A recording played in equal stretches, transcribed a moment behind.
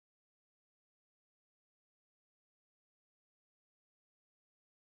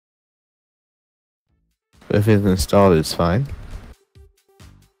If it's installed, it's fine.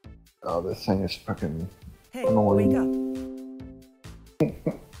 Oh, this thing is fucking Hey, annoying. wake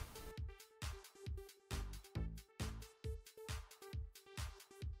up.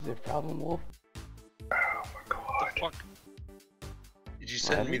 Is there a problem, Wolf? Oh my god. Fuck. Did you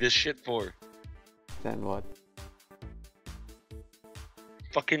send me this shit for? Then what?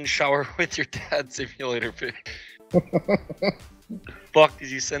 Fucking shower with your dad simulator pic. Fuck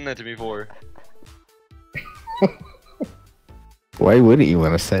did you send that to me for? Why wouldn't you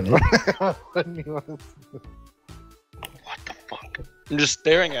want to send it? Wouldn't you want to- What the fuck? I'm just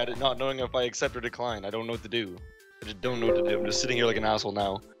staring at it, not knowing if I accept or decline. I don't know what to do. I just don't know what to do. I'm just sitting here like an asshole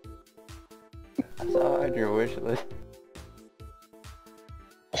now. I saw it on your wish list.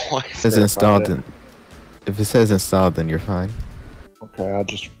 What? If it's Verify installed, it. then if it says installed, then you're fine. Okay, I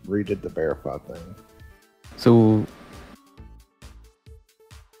just redid the verify thing. So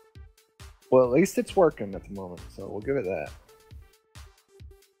Well, at least it's working at the moment, so we'll give it that.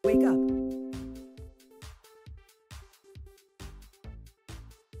 Wake up.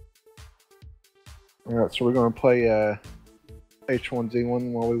 Alright, so we're gonna play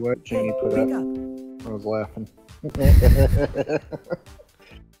H1Z1 while we wait. Hey, Genie put wake up. up. I was laughing.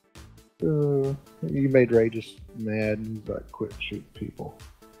 You made Ray just mad and he's like, quit shooting people.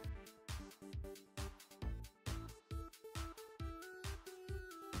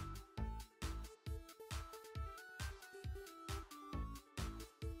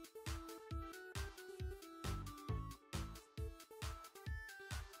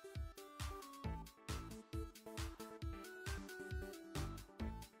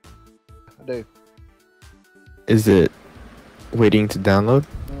 I do. is it waiting to download?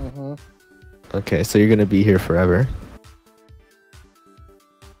 Mm-hmm. Okay, so you're gonna be here forever.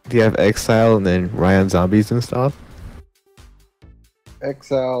 Do you have Exile and then Ryan Zombies installed?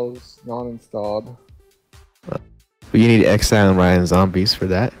 Exile's not installed. But you need Exile and Ryan Zombies for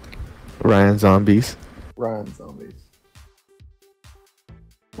that. Ryan Zombies. Ryan Zombies.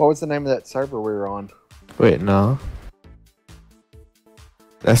 What was the name of that server we were on? Wait, no.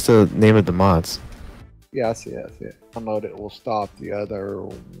 That's the name of the mods. Yeah, I see it, I see it. Download it will stop the other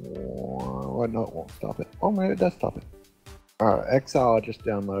one. Well, no, it won't stop it. Oh, maybe it does stop it. Alright, Exile I just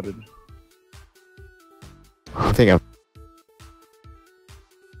downloaded. I think I've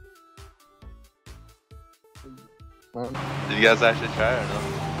Did you guys actually try it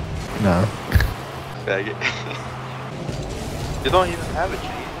or no? no. Faggot. You don't even have a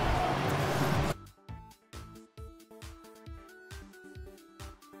cheat.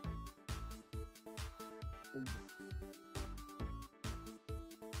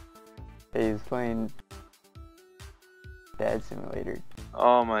 Hey, he's playing Dad Simulator.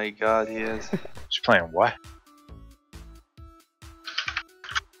 Oh my god, he is. She's playing what?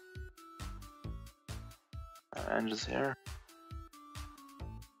 And just here.